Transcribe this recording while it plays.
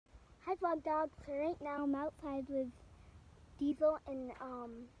Hi vlog dogs. So right now I'm outside with Diesel and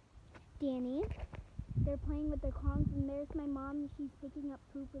Danny. They're playing with their Kongs, and there's my mom. She's picking up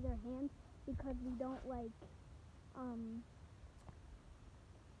poop with her hands because we don't like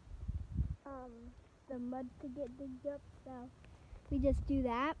the mud to get digged up, so we just do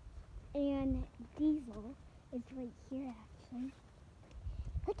that. And Diesel is right here actually.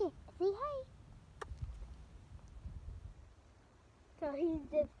 Okay, say hi. So he's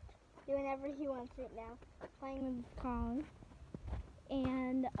just doing whatever he wants right now, playing with his Kong.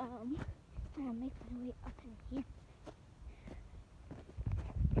 And I'll make my way up in here.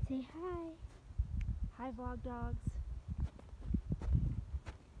 Say hi. Hi vlog dogs.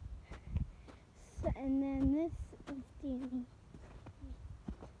 So, and then this is Danny.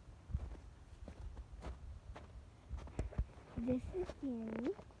 This is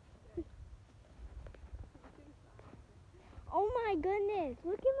Danny. Oh my goodness,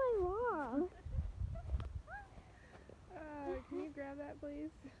 look at my mom. Can you grab that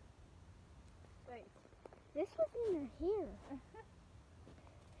please? Thanks. This was in her hair.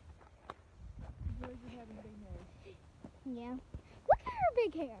 Boys are having big hair. Yeah. Look at her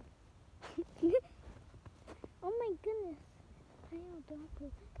big hair. Oh my goodness. I know dog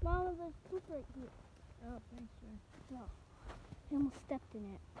poop. Mama, there's poop right here. Oh, thanks, Joy. No. I almost stepped in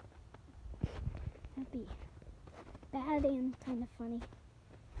it. That'd be bad and kind of funny.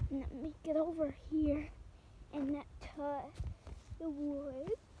 And let me get over here and that to the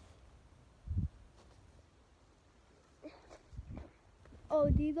woods. Oh,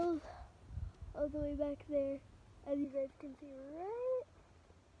 Diesel's all the way back there, as you guys can see right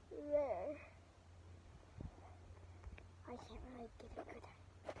there. I can't really get a good.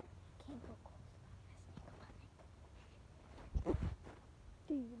 Can't go close.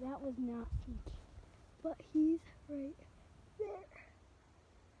 Dude, that was not sneaky. But he's right there.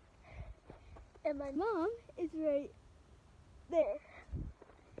 And my mom is right there.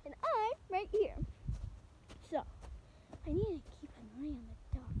 And I'm right here. So, I need to keep an eye on the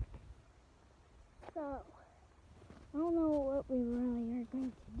dog. So, I don't know what we really are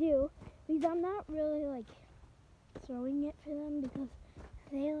going to do, because I'm not really like throwing it for them, because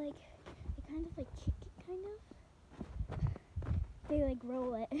they kind of like kick it, kind of. They like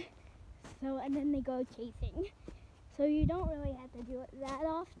roll it. So, and then they go chasing. So you don't really have to do it that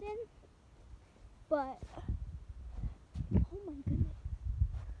often. But, oh my goodness.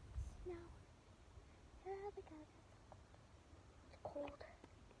 Snow. Yeah, look at it. It's cold.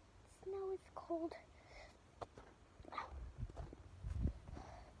 Snow is cold.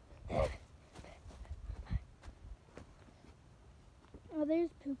 Oh,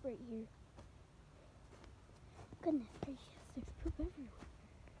 there's poop right here. Goodness gracious, there's poop everywhere.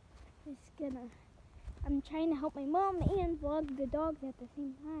 I'm trying to help my mom and vlog the dogs at the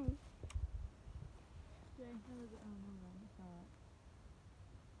same time. Jay, how was it? Oh, no, it's not.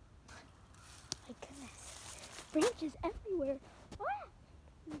 My goodness. Branches everywhere. Ah!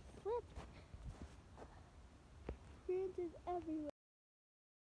 I slipped. Branches everywhere.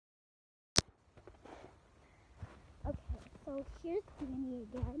 Okay, so here's Danny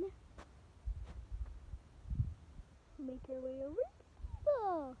again. Make her way over.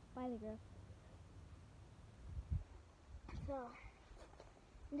 Oh, by the girl. So,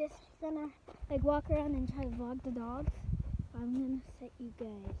 I'm just gonna like walk around and try to vlog the dogs. I'm gonna set you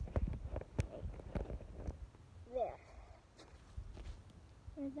guys right there.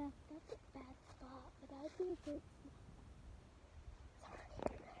 Where's that? That's a bad spot, but that would be a great spot.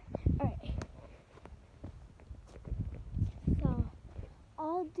 Alright. So,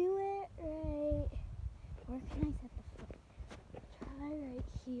 I'll do it right. Where can I set the foot? Try right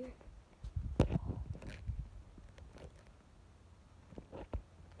here.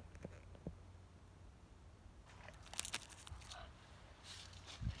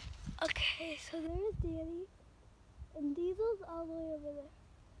 Okay, so there's Danny, and Diesel's all the way over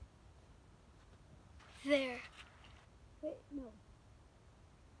there. There. Wait, no.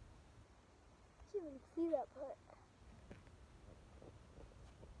 I can't even see that part.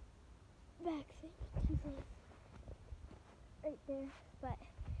 Back there. Diesel's right there, but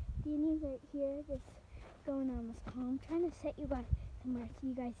Danny's right here, just going on this call. I'm trying to set you guys somewhere so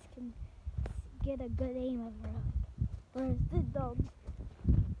you guys can get a good aim of her. Whereas the dogs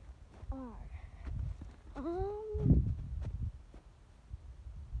are.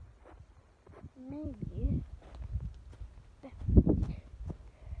 Maybe.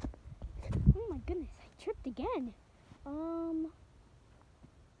 Oh my goodness, I tripped again.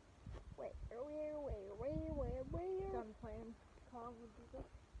 Where? Done playing Kong with people?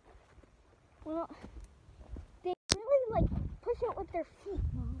 Well, they really like push it with their feet,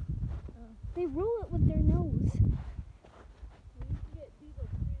 Mom. They roll it with their nose. We need to get Diesel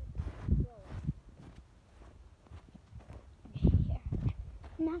to roll it. Here.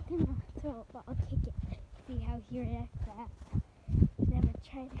 I'm not gonna throw it, but I'll kick it. See how he reacts to that. Never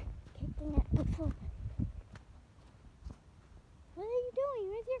tried kicking it before. What are you doing?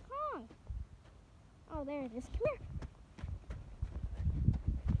 Where's your Kong? Oh, there it is. Come here.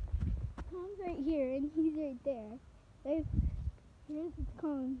 Kong's right here, and he's right there. Here's his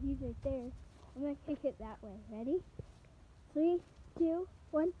Kong. He's right there. I'm gonna kick it that way. Ready? 3, 2,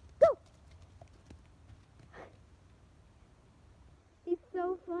 1, go! He's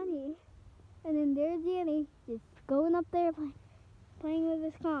so funny. And then there's Danny, just going up there playing with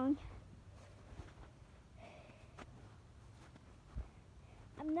his Kong.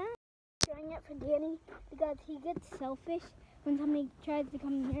 I'm not trying it for Danny because he gets selfish when somebody tries to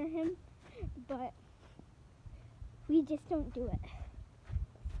come near him, but we just don't do it.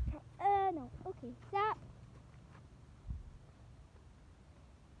 No. Okay, stop.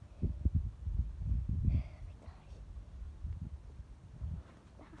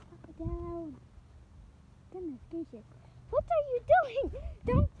 Down. Goodness gracious. What are you doing?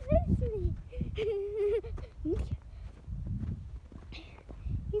 Don't chase me.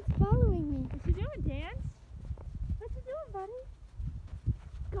 He's following me. Is he doing dance? What's he doing, buddy?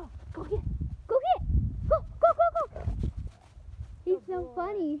 Go get. Go get. Go. He's so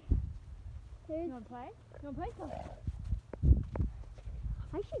funny. You wanna play? You wanna play? Go.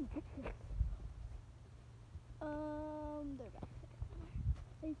 I should get this. They're back there.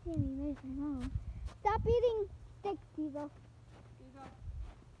 There's Danny, there's my mom. Stop eating sticks, Diesel. Diesel.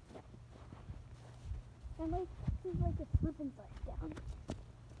 And like, this is like a slip and slide down.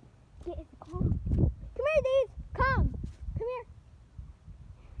 Get his Kong. Come here, Deez. Kong. Come here.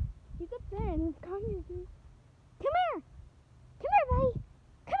 He's up there and his Kong is here. Come here. Come here, buddy.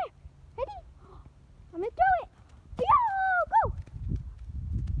 Come here. Ready? I'm gonna throw it. Yo, go.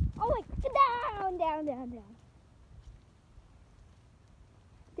 Oh, wait. Down.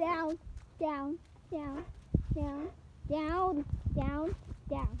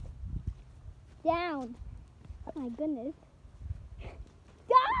 Down. Oh my goodness.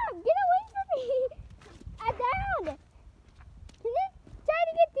 Stop! Get away from me! I'm down! Can you try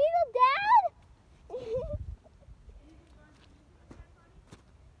to get Diesel down?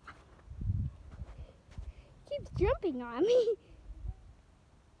 Keeps jumping on me.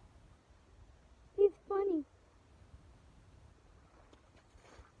 He's funny.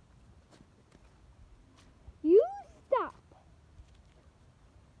 You stop.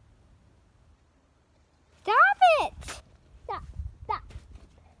 Stop it!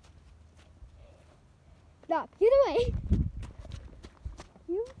 Stop. Get away.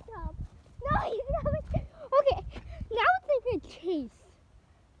 You stop. No, he's coming. Okay, now it's like a chase.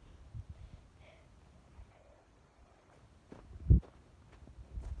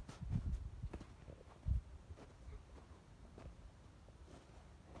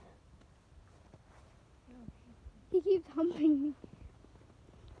 He keeps humping me.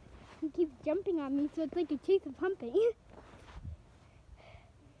 He keeps jumping on me, so it's like a chase of humping.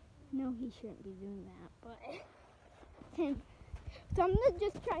 No, he shouldn't be doing that, but him. So I'm gonna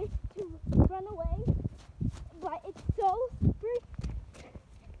just try to run away, but it's so slippery.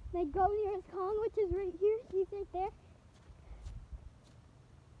 And I go near his Kong, which is right here. He's right there.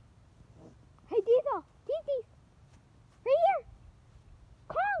 Hey, Diesel! Diesel! Right here!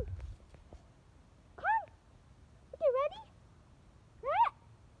 Kong! Okay, ready?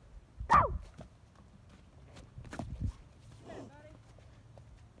 Go!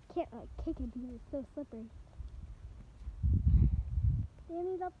 Can't kick it because it's so slippery.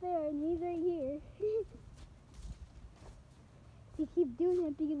 Danny's up there and he's right here. You keep doing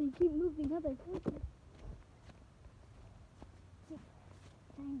it because you keep moving other places.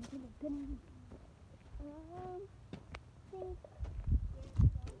 Trying to get a good think.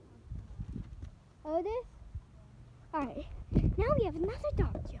 Oh, this? Alright. Now we have another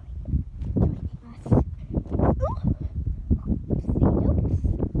dog joining us. Ooh! Oops.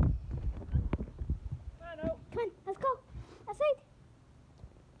 Come on, let's go. Outside.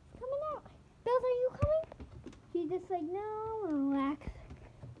 He's coming out. Bells, are you coming? He's just like, no, relax.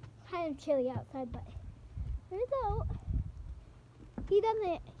 Kind of chilly outside, but there's out. He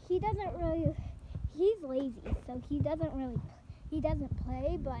doesn't really, he's lazy, so he doesn't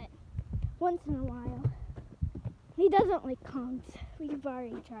play, but once in a while. He doesn't like Kongs. We've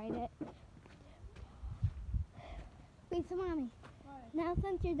already tried it. Wait, so Mommy, now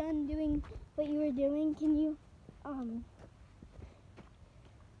since you're done doing what you were doing, can you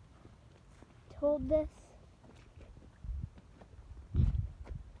hold this?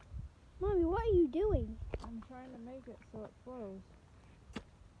 Mommy, you doing? I'm trying to make it so it flows.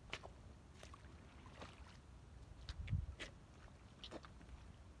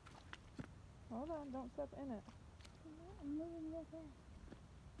 Hold on, don't step in it. I'm moving real fast.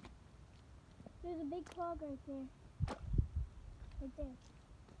 There's a big clog right there. Right there.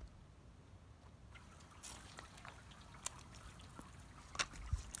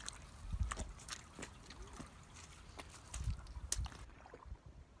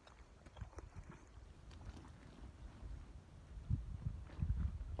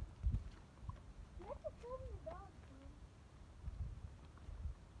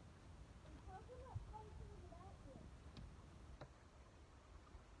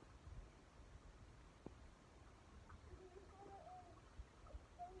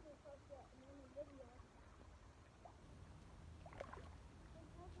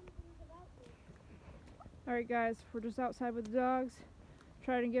 Alright guys, we're just outside with the dogs,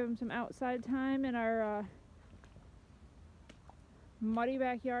 trying to give them some outside time in our muddy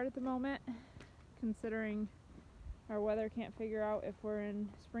backyard at the moment, considering our weather can't figure out if we're in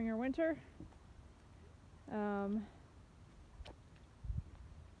spring or winter.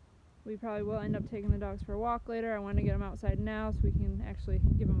 We probably will end up taking the dogs for a walk later. I want to get them outside now so we can actually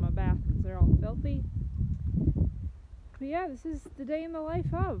give them a bath because they're all filthy. But yeah, this is the day in the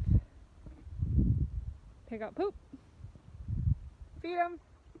life of. Pick up poop, feed them,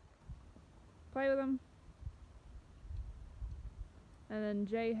 play with them, and then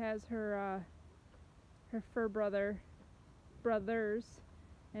Jay has her fur brothers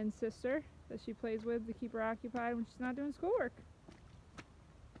and sister that she plays with to keep her occupied when she's not doing schoolwork.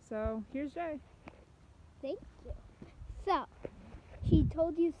 So here's Jay. Thank you. So, she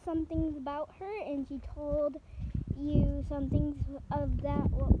told you some things about her, and she told you some things of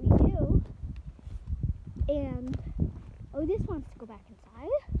that what we do. And oh, this wants to go back inside.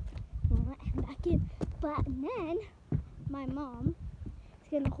 We'll let him back in. But then my mom is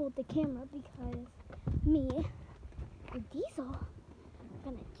gonna hold the camera because me and Diesel are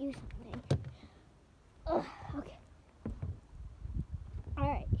gonna do something. Ugh, okay.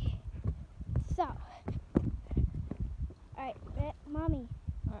 Alright. So, alright, Mommy.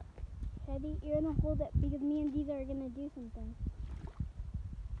 What? Ready? You're gonna hold it because me and Diesel are gonna do something.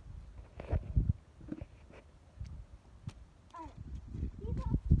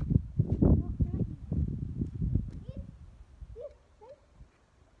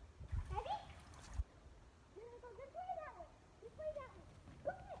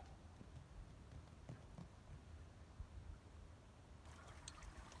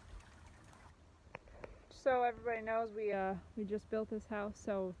 So everybody knows we just built this house,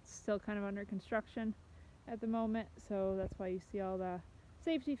 so it's still kind of under construction at the moment, so that's why you see all the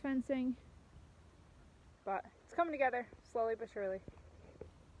safety fencing, but it's coming together slowly but surely.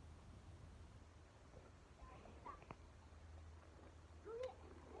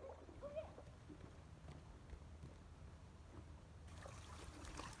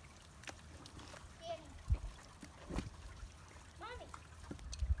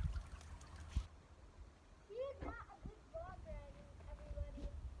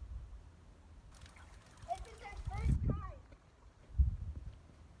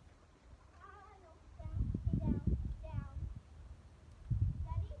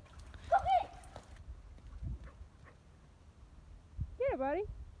 Yeah, buddy.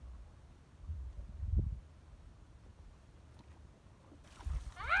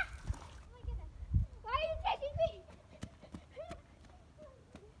 Ah! Oh my goodness. Why are you taking me?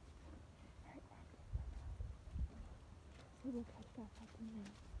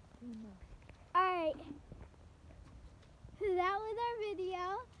 Alright. So that was our video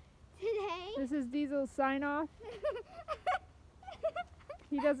today. This is Diesel's sign off.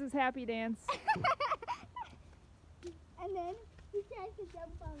 He does his happy dance. And then he tries to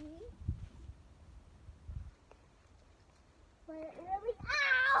jump on me. But it really,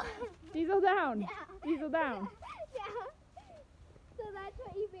 ow! Diesel down. Yeah. Diesel down. Yeah. So that's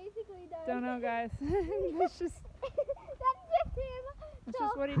what he basically does. Don't know, guys. That's just him. That's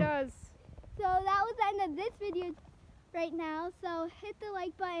just what he does. So that was the end of this video right now. So hit the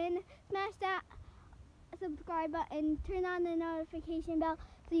like button, smash that subscribe button, turn on the notification bell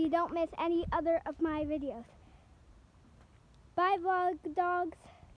so you don't miss any other of my videos. Bye vlog dogs.